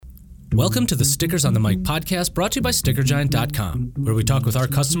Welcome to the Stickers on the Mic podcast brought to you by StickerGiant.com, where we talk with our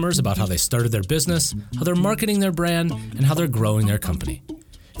customers about how they started their business, how they're marketing their brand, and how they're growing their company.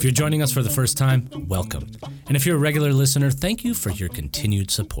 If you're joining us for the first time, welcome. And if you're a regular listener, thank you for your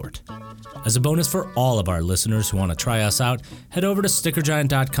continued support. As a bonus for all of our listeners who want to try us out, head over to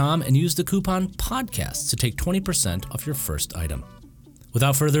StickerGiant.com and use the coupon PODCAST to take 20% off your first item.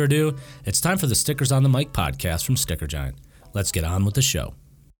 Without further ado, it's time for the Stickers on the Mic podcast from Sticker Giant. Let's get on with the show.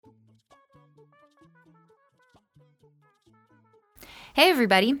 Hey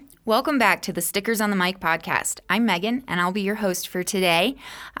everybody, welcome back to the Stickers on the Mic podcast. I'm Megan and I'll be your host for today.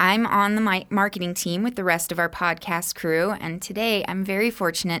 I'm on the marketing team with the rest of our podcast crew, and today I'm very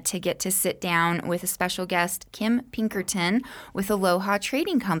fortunate to get to sit down with a special guest, Kim Pinkerton with Aloha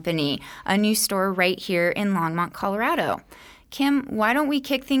Trading Company, a new store right here in Longmont, Colorado. Kim, why don't we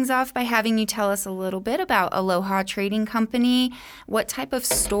kick things off by having you tell us a little bit about Aloha Trading Company? What type of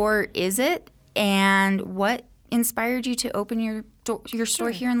store is it, and what inspired you to open your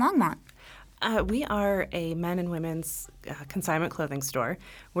store here in Longmont? We are a men and women's consignment clothing store.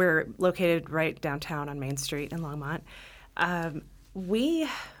 We're located right downtown on Main Street in Longmont.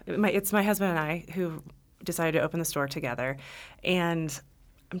 It's my husband and I who decided to open the store together, and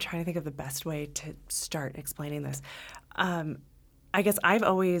I'm trying to think of the best way to start explaining this. I guess I've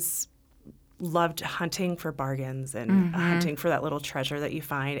always loved hunting for bargains and hunting for that little treasure that you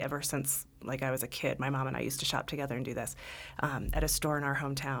find ever since I was a kid. My mom and I used to shop together and do this at a store in our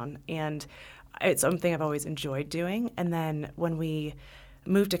hometown. And it's something I've always enjoyed doing. And then when we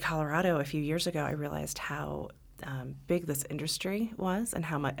moved to Colorado a few years ago, I realized how big this industry was and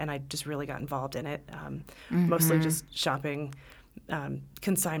how much, and I just really got involved in it, mostly just shopping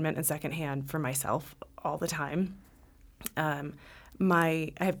consignment and secondhand for myself all the time.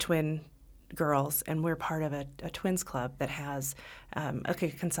 I have twin girls, and we're part of a twins club that has a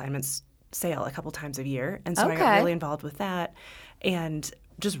consignment sale a couple times a year. And so I got really involved with that and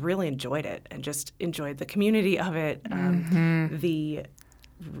just really enjoyed it and just enjoyed the community of it, the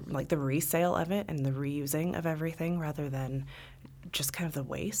resale of it and the reusing of everything rather than just kind of the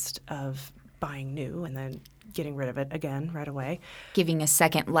waste of buying new and then getting rid of it again right away. Giving a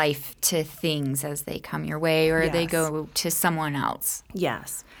second life to things as they come your way or they go to someone else.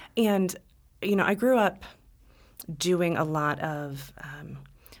 Yes. And I grew up doing a lot of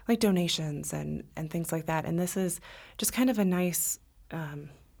donations and things like that. And this is just kind of a nice kind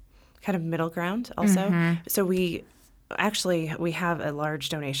of middle ground also. So we have a large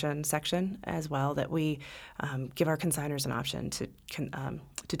donation section as well that we give our consigners an option to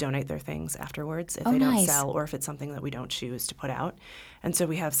donate their things afterwards if they don't sell or if it's something that we don't choose to put out. And so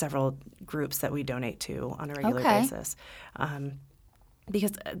we have several groups that we donate to on a regular basis.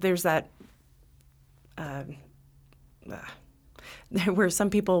 Because there's that where some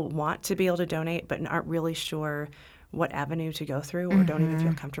people want to be able to donate but aren't really sure what avenue to go through or don't even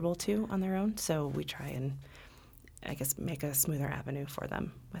feel comfortable to on their own. So we try and, I guess, make a smoother avenue for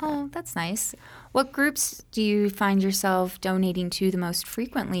them. That's nice. What groups do you find yourself donating to the most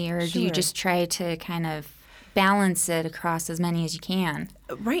frequently, or do you just try to kind of balance it across as many as you can?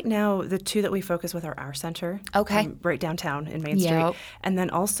 Right now, the two that we focus with are our center, right downtown in Main Street, and then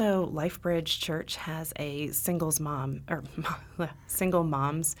also LifeBridge Church has a single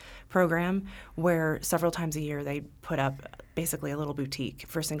moms program where several times a year they put up basically a little boutique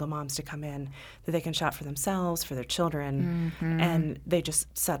for single moms to come in that they can shop for themselves, for their children, and they just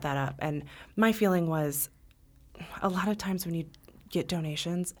set that up. And my feeling was a lot of times when you get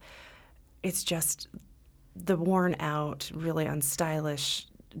donations, it's just the worn out, really unstylish,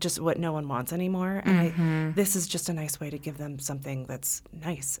 just what no one wants anymore. And this is just a nice way to give them something that's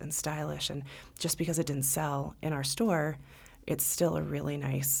nice and stylish. And just because it didn't sell in our store, it's still a really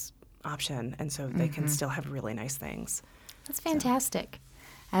nice option. And so they can still have really nice things. That's fantastic.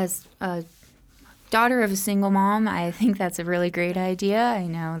 As a daughter of a single mom, I think that's a really great idea. I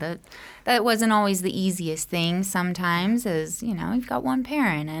know that wasn't always the easiest thing sometimes, as, you've got one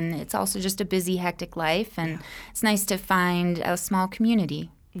parent, and it's also just a busy, hectic life, and it's nice to find a small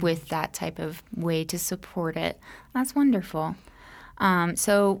community with that type of way to support it. That's wonderful.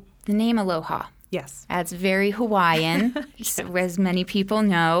 So the name Aloha. Yes. That's very Hawaiian, as many people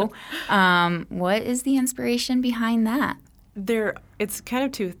know. What is the inspiration behind that? It's kind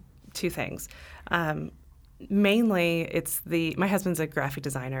of two things. Mainly, it's my husband's a graphic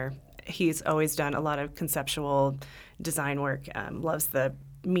designer. He's always done a lot of conceptual design work, loves the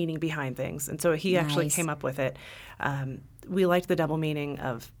meaning behind things. And so he actually came up with it. We liked the double meaning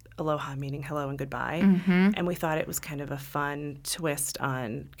of aloha, meaning hello and goodbye. And we thought it was kind of a fun twist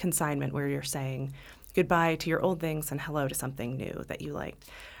on consignment where you're saying goodbye to your old things and hello to something new that you liked.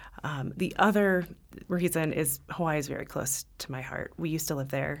 The other reason is Hawaii is very close to my heart. We used to live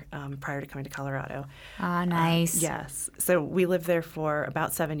there prior to coming to Colorado. Ah, nice. Yes. So we lived there for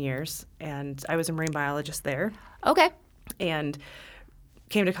about 7 years, and I was a marine biologist there. Okay. And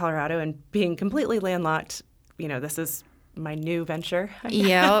came to Colorado, and being completely landlocked, this is my new venture.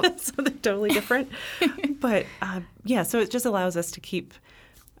 Yep. So they're totally different. But so it just allows us to keep,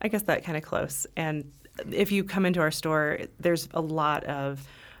 I guess, that kind of close. And if you come into our store, there's a lot of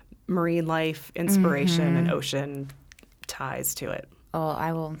marine life inspiration and ocean ties to it. Oh,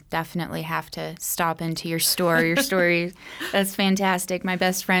 I will definitely have to stop into your store. Your story, that's fantastic. My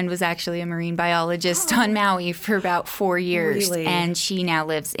best friend was actually a marine biologist on Maui for about 4 years. Really? And she now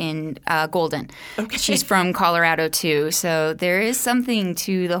lives in Golden. Okay. She's from Colorado, too. So there is something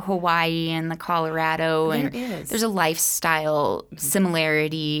to the Hawaii and the Colorado. There and is. There's a lifestyle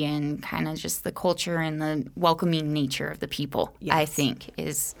similarity and kind of just the culture and the welcoming nature of the people, I think,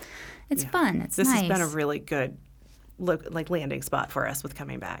 it's fun. It's This nice. has been a really good landing spot for us with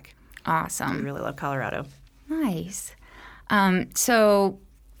coming back. We Awesome. really love Colorado. Nice. So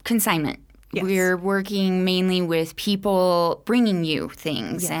consignment. Yes. We're working mainly with people bringing you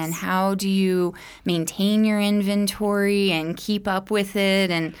things. Yes. And how do you maintain your inventory and keep up with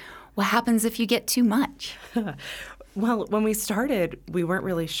it? And what happens if you get too much? Well, when we started, we weren't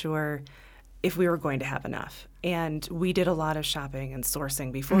really sure if we were going to have enough. And we did a lot of shopping and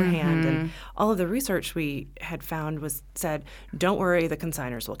sourcing beforehand. And all of the research we had found said, don't worry, the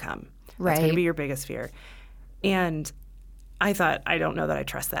consigners will come. That's going to be your biggest fear. And I thought, I don't know that I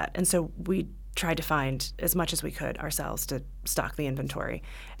trust that. And so we tried to find as much as we could ourselves to stock the inventory,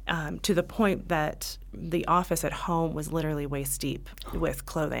 to the point that the office at home was literally waist deep with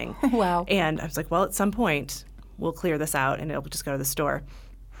clothing. Wow. And I was like, well, at some point, we'll clear this out and it'll just go to the store.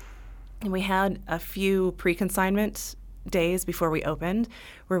 And we had a few pre-consignment days before we opened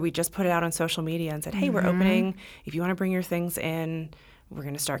where we just put it out on social media and said, hey, we're opening. If you want to bring your things in, we're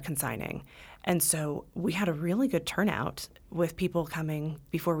going to start consigning. And so we had a really good turnout with people coming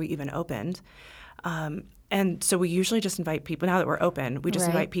before we even opened. And so we usually just invite people, now that we're open, we just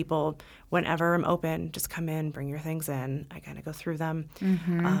invite people whenever I'm open, just come in, bring your things in. I kind of go through them.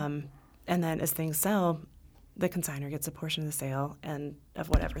 And then as things sell, the consignor gets a portion of the sale and of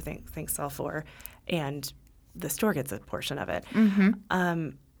whatever things sell for, and the store gets a portion of it.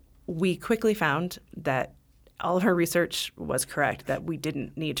 We quickly found that all of our research was correct, that we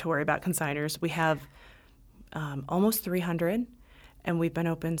didn't need to worry about consigners. We have almost 300, and we've been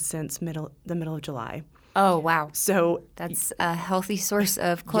open since the middle of July. Oh, wow. So That's a healthy source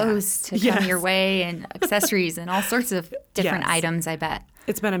of clothes to come your way, and accessories and all sorts of different items, I bet.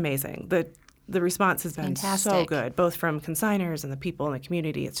 It's been amazing. The response has been so Fantastic. good, both from consigners and the people in the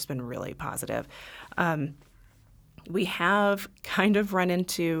community. It's just been really positive. We have kind of run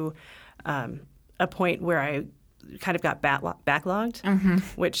into a point where I kind of got backlogged,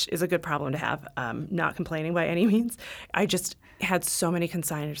 which is a good problem to have. Not complaining by any means. I just had so many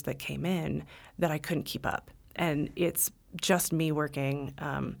consigners that came in that I couldn't keep up. And it's just me working.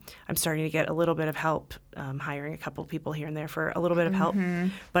 I'm starting to get a little bit of help, hiring a couple people here and there for a little bit of help.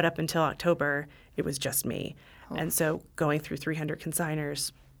 But up until October, it was just me. And so going through 300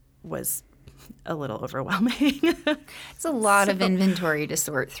 consigners was a little overwhelming. It's a lot of inventory to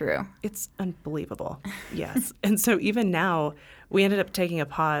sort through. It's unbelievable. Yes. And so even now, we ended up taking a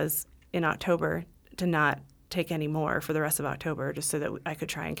pause in October to not take any more for the rest of October, just so that I could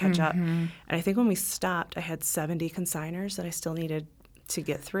try and catch up. And I think when we stopped, I had 70 consigners that I still needed to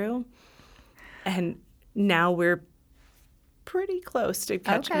get through. And now we're pretty close to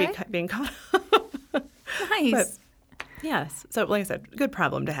being caught up. Nice. But, yes. So like I said, good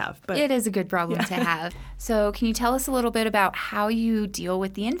problem to have. But It is a good problem to have. So can you tell us a little bit about how you deal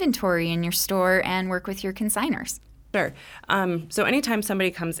with the inventory in your store and work with your consigners? Sure. So anytime somebody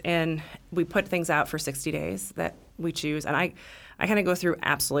comes in, we put things out for 60 days that we choose. And I kind of go through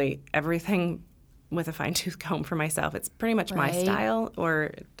absolutely everything with a fine-tooth comb for myself. It's pretty much my style, or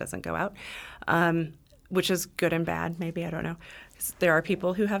it doesn't go out, which is good and bad, maybe. I don't know. There are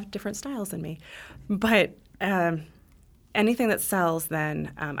people who have different styles than me. But anything that sells,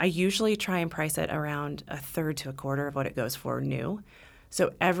 then I usually try and price it around a third to a quarter of what it goes for new.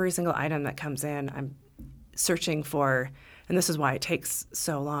 So every single item that comes in, I'm searching for, and this is why it takes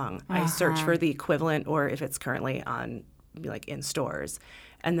so long. I search for the equivalent, or if it's currently on, like, in stores,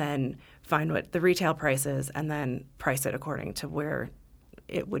 and then find what the retail price is, and then price it according to where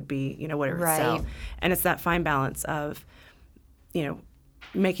it would be, what it would sell. And it's that fine balance of,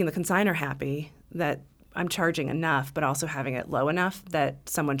 making the consignor happy that I'm charging enough, but also having it low enough that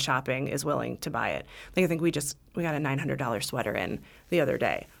someone shopping is willing to buy it. Like, I think we got a $900 sweater in the other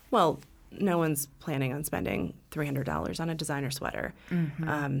day. well, no one's planning on spending $300 on a designer sweater.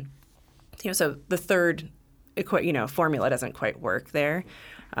 So the third formula doesn't quite work there.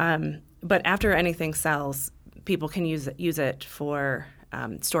 But after anything sells, people can use it for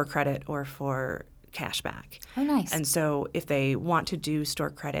store credit or for cash back. Oh, nice. And so if they want to do store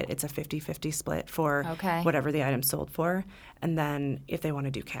credit, it's a 50-50 split for whatever the item sold for. And then if they want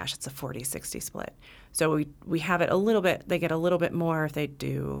to do cash, it's a 40-60 split. So we have it a little bit, they get a little bit more if they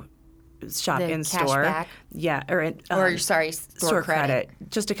do shop The in cash store. back? Yeah. Store credit.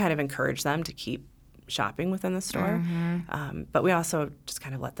 Just to kind of encourage them to keep shopping within the store. But we also just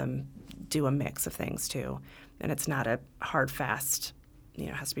kind of let them do a mix of things too. And it's not a hard, fast, it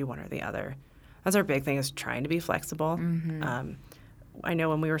has to be one or the other. That's our big thing, is trying to be flexible. I know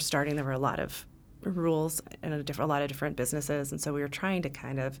when we were starting, there were a lot of rules in a lot of different businesses. And so we were trying to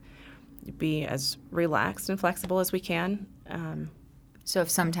kind of be as relaxed and flexible as we can. So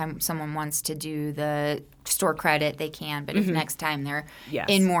if sometime someone wants to do the store credit, they can. But if next time they're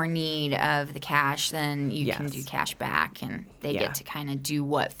in more need of the cash, then you can do cash back, and they get to kind of do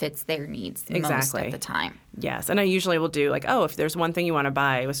what fits their needs most of the time. Yes, and I usually will do if there's one thing you want to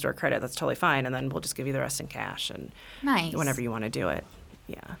buy with store credit, that's totally fine, and then we'll just give you the rest in cash, and whenever you want to do it.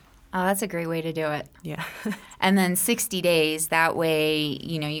 Yeah. Oh, that's a great way to do it. Yeah. And then 60 days, that way,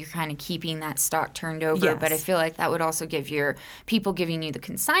 you're kind of keeping that stock turned over. Yes. But I feel like that would also give your people giving you the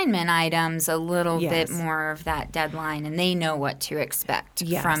consignment items a little bit more of that deadline, and they know what to expect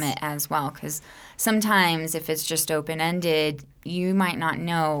from it as well. Because sometimes if it's just open-ended, you might not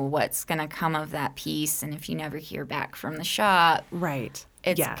know what's going to come of that piece. And if you never hear back from the shop. Right.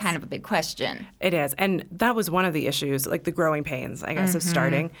 It's kind of a big question. It is. And that was one of the issues, like the growing pains, I guess, of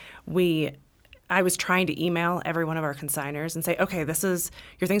starting. I was trying to email every one of our consigners and say, okay, this is,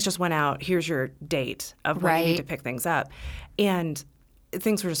 your things just went out. Here's your date of when you need to pick things up. And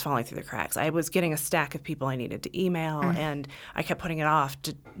things were just falling through the cracks. I was getting a stack of people I needed to email, and I kept putting it off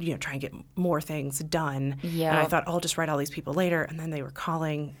to, try and get more things done. Yeah. And I thought, I'll just write all these people later. And then they were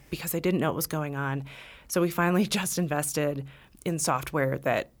calling because they didn't know what was going on. So we finally just invested in software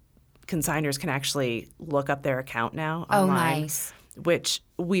that consigners can actually look up their account now online. Oh, nice. Which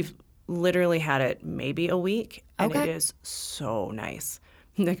we've literally had it maybe a week, and it is so nice.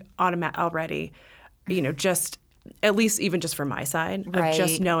 Like already, just at least even just for my side, of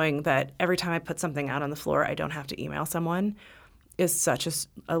just knowing that every time I put something out on the floor, I don't have to email someone is such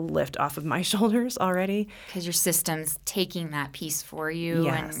a lift off of my shoulders already. Because your system's taking that piece for you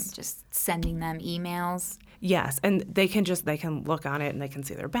and just sending them emails. Yes, and they can look on it and they can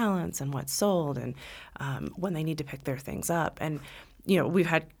see their balance and what's sold and when they need to pick their things up. And we've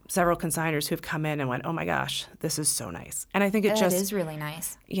had several consigners who've come in and went, "Oh my gosh, this is so nice." And I think it is really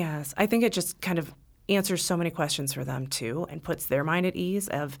nice. Yes, I think it just kind of answers so many questions for them too, and puts their mind at ease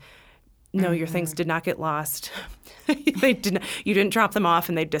of, no, your things did not get lost. They didn't. You didn't drop them off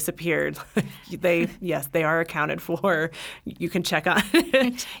and they disappeared. They are accounted for. You can check on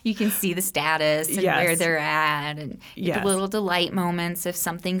it. You can see the status and where they're at, and the little delight moments if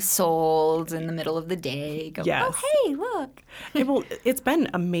something's sold in the middle of the day. Go, oh, hey, look. It's been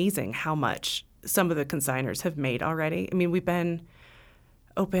amazing how much some of the consigners have made already. I mean, we've been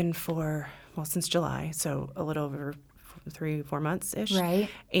open since July, so a little over 3-4 months-ish. Right.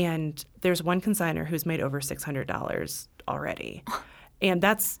 And there's one consigner who's made over $600 already. And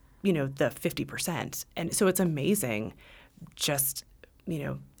that's, the 50%. And so it's amazing just,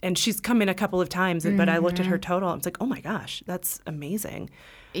 and she's come in a couple of times, but I looked at her total. I was like, oh my gosh, that's amazing.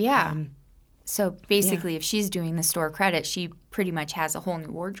 Yeah. So basically, if she's doing the store credit, she pretty much has a whole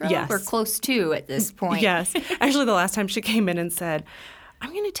new wardrobe or close to at this point. Yes. Actually, the last time she came in and said,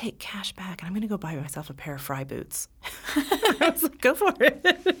 I'm going to take cash back and I'm going to go buy myself a pair of Fry boots. I was like, go for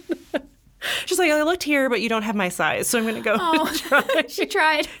it. She's like, I looked here, but you don't have my size, so I'm going to go try. She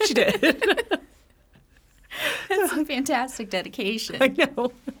tried. She did. That's some fantastic dedication. I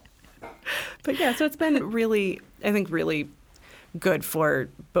know. But so it's been really good for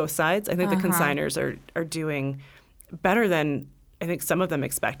both sides. I think the consigners are doing better than I think some of them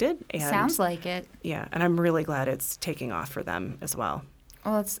expected. And, sounds like it. Yeah, and I'm really glad it's taking off for them as well.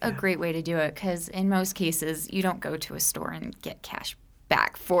 Well, it's a great way to do it because in most cases, you don't go to a store and get cash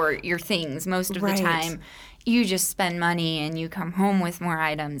back for your things. Most of the time, you just spend money and you come home with more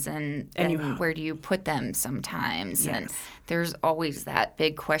items, and where do you put them sometimes? Yes. And there's always that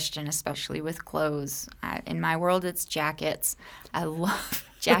big question, especially with clothes. In my world, it's jackets. I love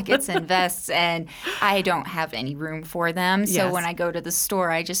jackets and vests, and I don't have any room for them. So Yes. when I go to the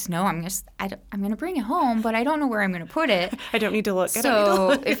store, I just know I'm going to bring it home, but I don't know where I'm going to put it. I don't need to look.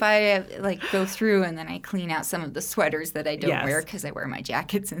 So if I go through and then I clean out some of the sweaters that I don't Yes. wear because I wear my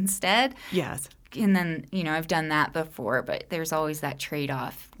jackets instead. Yes. And then, I've done that before, but there's always that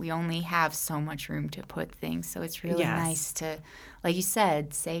trade-off. We only have so much room to put things, so it's really Yes. nice to, like you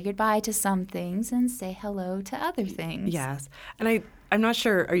said, say goodbye to some things and say hello to other things. Yes. And I'm not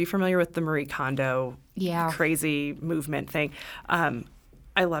sure, are you familiar with the Marie Kondo Yeah. crazy movement thing?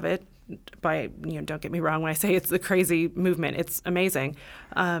 I love it. Don't get me wrong when I say it's the crazy movement. It's amazing.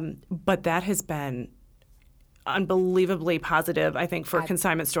 But that has been unbelievably positive, I think, for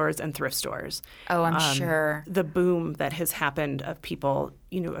consignment stores and thrift stores. Oh, I'm sure. The boom that has happened of people,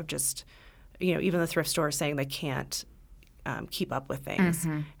 of just, even the thrift stores saying they can't keep up with things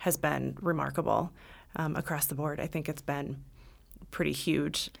has been remarkable across the board. I think it's been pretty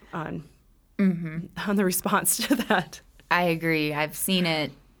huge on the response to that. I agree. I've seen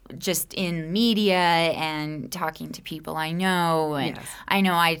it just in media and talking to people I know. And Yes. I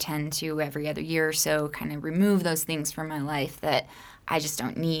know I tend to every other year or so kind of remove those things from my life that I just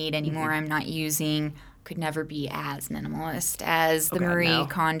don't need anymore. I'm not using. Could never be as minimalist as the God, Marie no.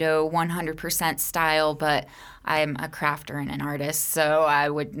 Kondo 100% style, but I'm a crafter and an artist, so I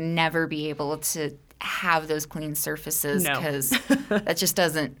would never be able to have those clean surfaces No. because that just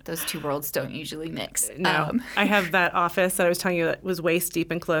doesn't, those two worlds don't usually mix. No, I have that office that I was telling you that was waist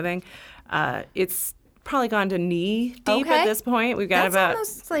deep in clothing. It's probably gone to knee deep Okay. at this point. We've got That's about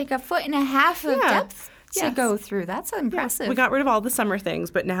almost like a foot and a half of Yeah. depth to Yes. go through. That's impressive. we got rid of all the summer things,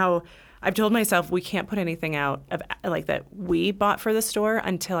 but now I've told myself we can't put anything out of like that we bought for the store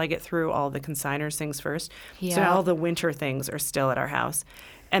until I get through all the consigners things first. So Yeah. all the winter things are still at our house.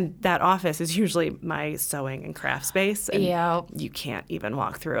 And that office is usually my sewing and craft space. And Yeah. you can't even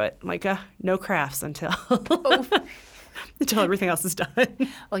walk through it. I'm like, no crafts until until everything else is done.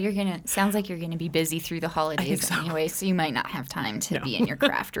 Well, sounds like you're gonna be busy through the holidays so. anyway, so you might not have time to be in your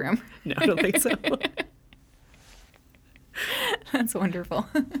craft room. No, I don't think so. That's wonderful.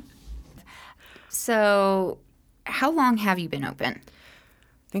 So, how long have you been open?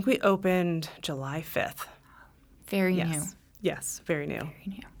 I think we opened July 5th. Very new. Yes. Yes, very new. Very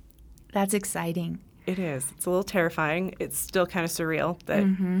new. That's exciting. It is. It's a little terrifying. It's still kind of surreal that,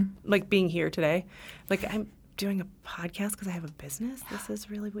 like, being here today. Like, I'm doing a podcast because I have a business. This is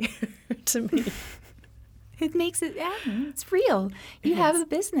really weird to me. It makes it, it's real. You have a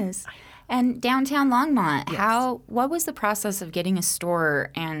business. And downtown Longmont, what was the process of getting a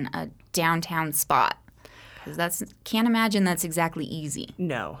store and a downtown spot? Because can't imagine that's exactly easy.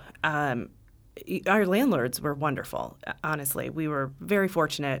 No. Our landlords were wonderful, honestly. We were very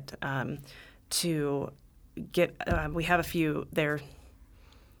fortunate to get, we have a few there.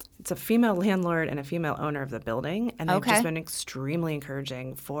 It's a female landlord and a female owner of the building, and they've just been extremely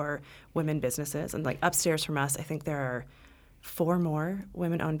encouraging for women businesses. And like upstairs from us, I think there are 4 more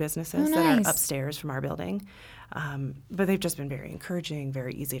women-owned businesses that are upstairs from our building. But they've just been very encouraging,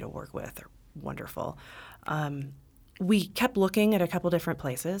 very easy to work with. They're wonderful. We kept looking at a couple different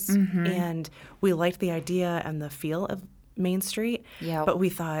places, and we liked the idea and the feel of Main Street. Yep. But we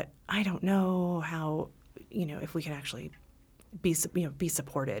thought, I don't know how, if we can actually be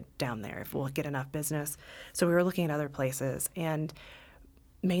supported down there, if we'll get enough business. So we were looking at other places, and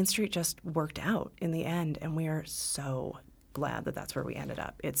Main Street just worked out in the end, and we are so glad that that's where we ended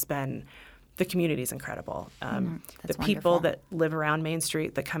up. It's been, the community is incredible. The people wonderful. that live around Main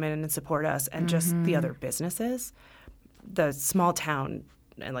Street that come in and support us, and just the other businesses, the small town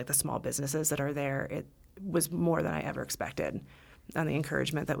and like the small businesses that are there, it was more than I ever expected, and the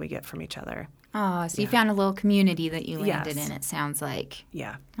encouragement that we get from each other. Oh, so you found a little community that you landed Yes. in, it sounds like.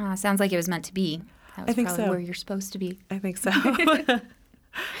 Yeah, Sounds like it was meant to be. That was I think probably so. where you're supposed to be. I think so.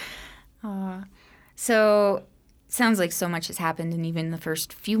 So, sounds like so much has happened in even the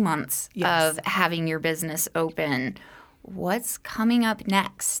first few months Yes. of having your business open. What's coming up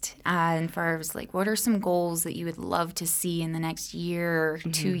next? And far as like, what are some goals that you would love to see in the next year or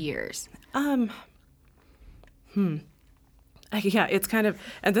 2 years? Yeah, it's kind of,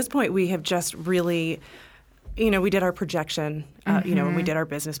 at this point, we have just really, we did our projection, and we did our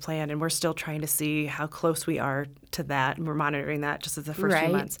business plan, and we're still trying to see how close we are to that, and we're monitoring that just as the first few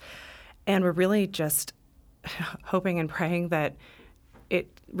Right. months. And we're really just hoping and praying that it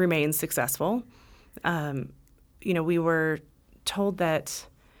remains successful. We were told that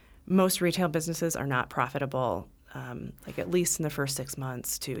most retail businesses are not profitable, like at least in the first 6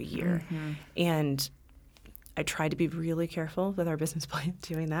 months to a year. And I tried to be really careful with our business plan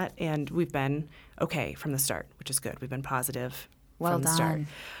doing that, and we've been okay from the start, which is good. We've been positive Well from the start. done.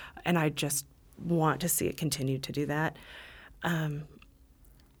 And I just want to see it continue to do that.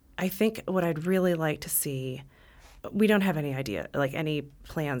 I think what I'd really like to see, we don't have any idea, like any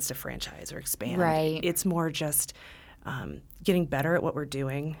plans to franchise or expand. Right. It's more just getting better at what we're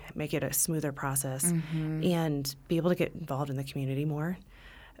doing, make it a smoother process, and be able to get involved in the community more.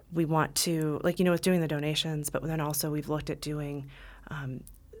 We want to, like, with doing the donations, but then also we've looked at doing,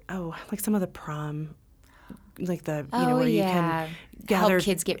 like some of the prom, like the, where you can gather. Help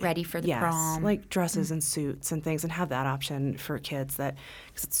kids get ready for the prom. Like dresses and suits and things, and have that option for kids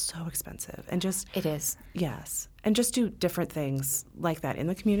because it's so expensive. And just. It is. Yes. And just do different things like that in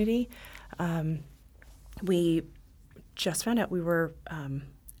the community. We just found out we were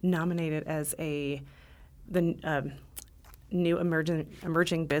nominated as the new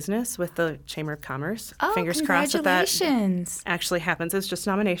emerging business with the Chamber of Commerce. Oh, Fingers crossed that actually happens. It's just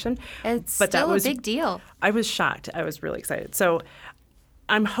nomination. It's but still that was a big deal. I was shocked. I was really excited. So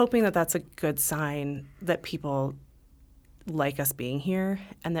I'm hoping that that's a good sign that people like us being here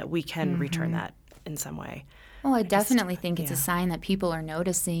and that we can return that in some way. Well, I definitely think it's a sign that people are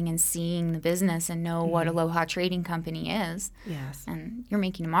noticing and seeing the business and know what Aloha Trading Company is. Yes. And you're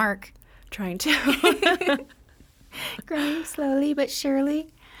making a mark. Trying to. Growing slowly but surely.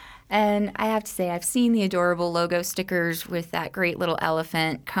 And I have to say, I've seen the adorable logo stickers with that great little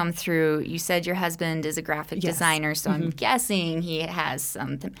elephant come through. You said your husband is a graphic designer, so I'm guessing he has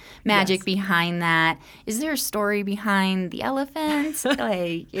some magic behind that. Is there a story behind the elephant?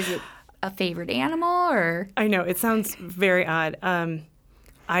 Like, is it a favorite animal, or? I know, it sounds very odd.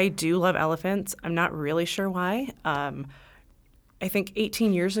 I do love elephants. I'm not really sure why. I think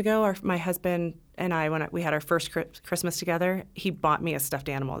 18 years ago, my husband and I, when we had our first Christmas together, he bought me a stuffed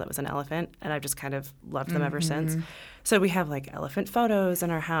animal that was an elephant, and I've just kind of loved them ever since. So we have like elephant photos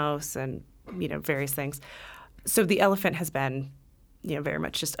in our house and, various things. So the elephant has been, very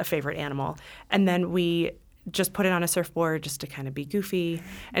much just a favorite animal. And then we just put it on a surfboard just to kind of be goofy.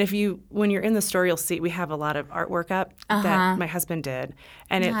 And when you're in the store, you'll see we have a lot of artwork up that my husband did.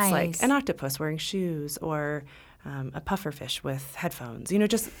 And it's like an octopus wearing shoes or a pufferfish with headphones,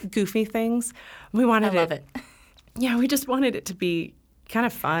 just goofy things. We wanted love it. Yeah, we just wanted it to be kind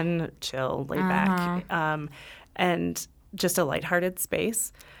of fun, chill, laid back, and just a lighthearted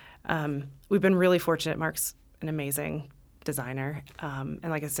space. We've been really fortunate. Mark's an amazing designer. And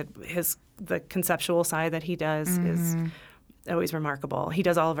like I said, the conceptual side that he does is always remarkable. He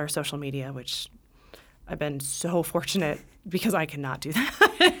does all of our social media, which I've been so fortunate because I cannot do that.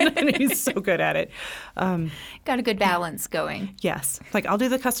 And he's so good at it. Got a good balance going. Yes. Like, I'll do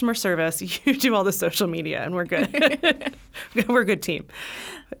the customer service, you do all the social media, and we're good. We're a good team.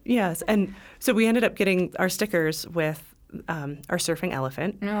 Yes. And so we ended up getting our stickers with our surfing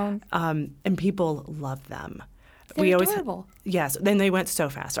elephant. And people love them. They're adorable. Yes. Then they went so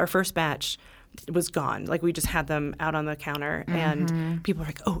fast. Our first batch was gone. Like, we just had them out on the counter, and people were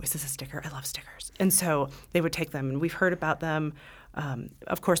like, oh, is this a sticker? I love stickers. And so they would take them, and we've heard about them,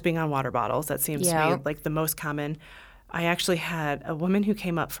 of course, being on water bottles. That seems to be like the most common. I actually had a woman who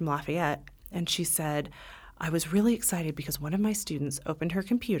came up from Lafayette, and she said, I was really excited because one of my students opened her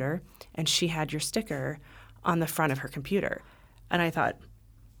computer, and she had your sticker on the front of her computer. And I thought,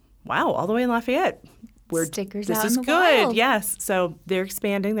 wow, all the way in Lafayette. Stickers this out is in the good. wild. Yes. So they're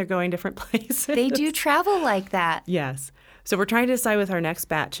expanding. They're going different places. They do travel like that. Yes. So we're trying to decide with our next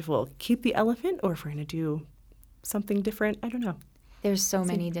batch if we'll keep the elephant or if we're going to do something different. I don't know. There's so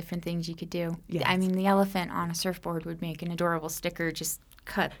many different things you could do. Yes. I mean, the elephant on a surfboard would make an adorable sticker just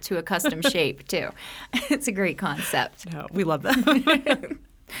cut to a custom shape, too. It's a great concept. No, we love that.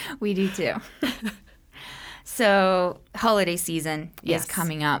 We do, too. So, holiday season is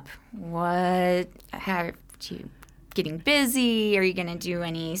coming up. Have you getting busy? Are you going to do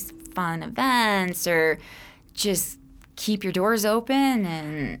any fun events or just keep your doors open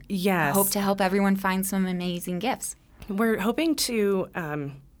and hope to help everyone find some amazing gifts? We're hoping to,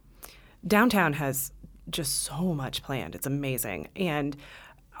 downtown has just so much planned. It's amazing. And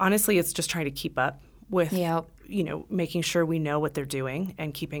honestly, it's just trying to keep up with, making sure we know what they're doing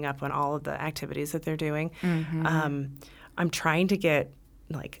and keeping up on all of the activities that they're doing. I'm trying to get,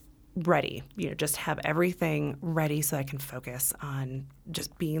 ready, just have everything ready so I can focus on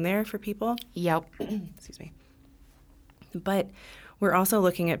just being there for people. Yep. Excuse me. But we're also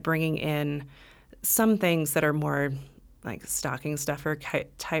looking at bringing in some things that are more like stocking stuffer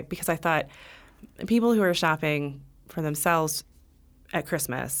type, because I thought people who are shopping for themselves at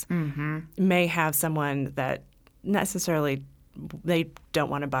Christmas may have someone that necessarily they don't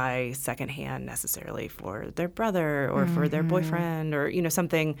want to buy secondhand necessarily for their brother or for their boyfriend or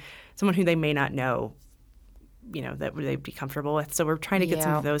someone who they may not know that they'd be comfortable with. So we're trying to get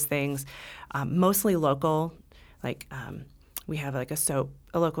some of those things, mostly local. Like we have like a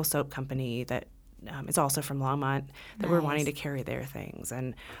local soap company that is also from Longmont that we're wanting to carry their things,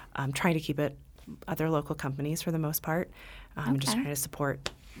 and trying to keep it other local companies for the most part, and just trying to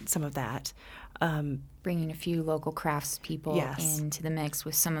support some of that. Bringing a few local craftspeople into the mix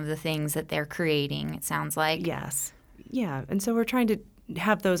with some of the things that they're creating, it sounds like. Yes. Yeah. And so we're trying to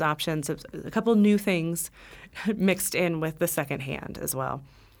have those options of a couple new things mixed in with the secondhand as well.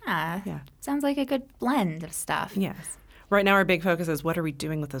 Sounds like a good blend of stuff. Yes. Right now our big focus is what are we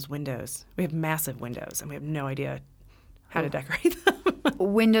doing with those windows? We have massive windows and we have no idea how to decorate them.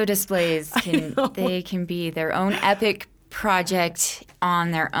 Window displays, they can be their own epic project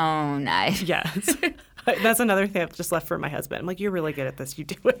on their own. Yes. That's another thing I've just left for my husband. I'm like, you're really good at this. You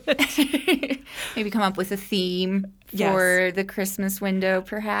do it. Maybe come up with a theme for the Christmas window,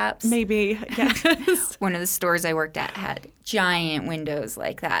 perhaps. Maybe, yes. One of the stores I worked at had giant windows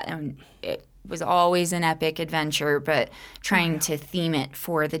like that, and it was always an epic adventure, but trying to theme it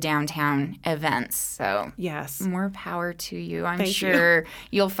for the downtown events. So yes, more power to you. I'm sure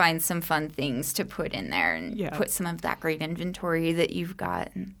you'll find some fun things to put in there and put some of that great inventory that you've got,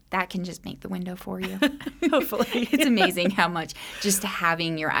 and that can just make the window for you. Hopefully. It's amazing how much just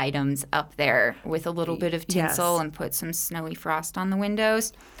having your items up there with a little bit of tinsel and put some snowy frost on the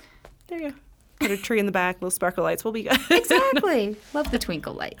windows. There you go. Put a tree in the back, little sparkle lights. We'll be good. Exactly. Love the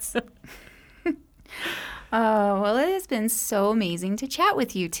twinkle lights. Oh, well, it has been so amazing to chat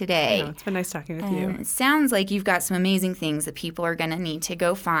with you today. It's been nice talking with you. It sounds like you've got some amazing things that people are going to need to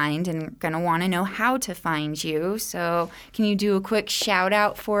go find and going to want to know how to find you. So can you do a quick shout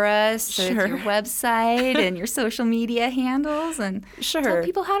out for us? So Sure. your website and your social media handles, and tell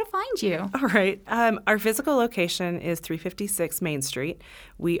people how to find you. All right. Our physical location is 356 Main Street.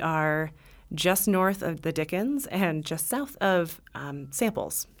 We are just north of the Dickens and just south of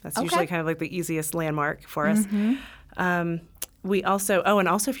Samples. That's usually kind of like the easiest landmark for us. We also, and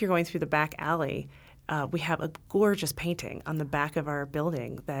also if you're going through the back alley, we have a gorgeous painting on the back of our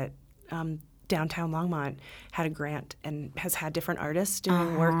building that downtown Longmont had a grant and has had different artists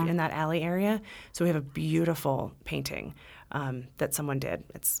doing work in that alley area. So we have a beautiful painting that someone did.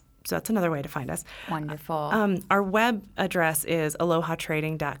 So that's another way to find us. Wonderful. Our web address is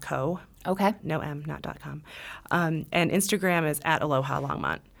alohatrading.co. Okay. No M, not .com. And Instagram is at Aloha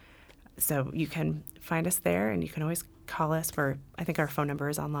Longmont. So you can find us there, and you can always call us I think our phone number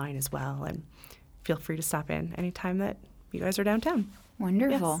is online as well. And feel free to stop in anytime that you guys are downtown.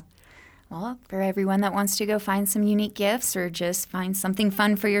 Wonderful. Yes. Well, for everyone that wants to go find some unique gifts or just find something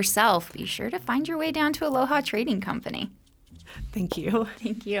fun for yourself, be sure to find your way down to Aloha Trading Company. Thank you.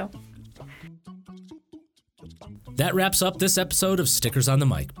 Thank you. That wraps up this episode of Stickers on the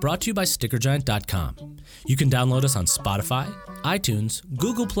Mic, brought to you by StickerGiant.com. You can download us on Spotify, iTunes,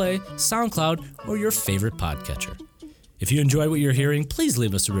 Google Play, SoundCloud, or your favorite podcatcher. If you enjoy what you're hearing, please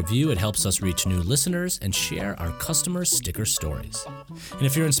leave us a review. It helps us reach new listeners and share our customers' sticker stories. And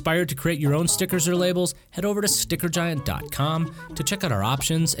if you're inspired to create your own stickers or labels, head over to StickerGiant.com to check out our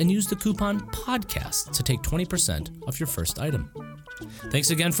options and use the coupon PODCAST to take 20% off your first item. Thanks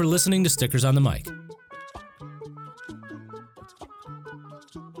again for listening to Stickers on the Mic.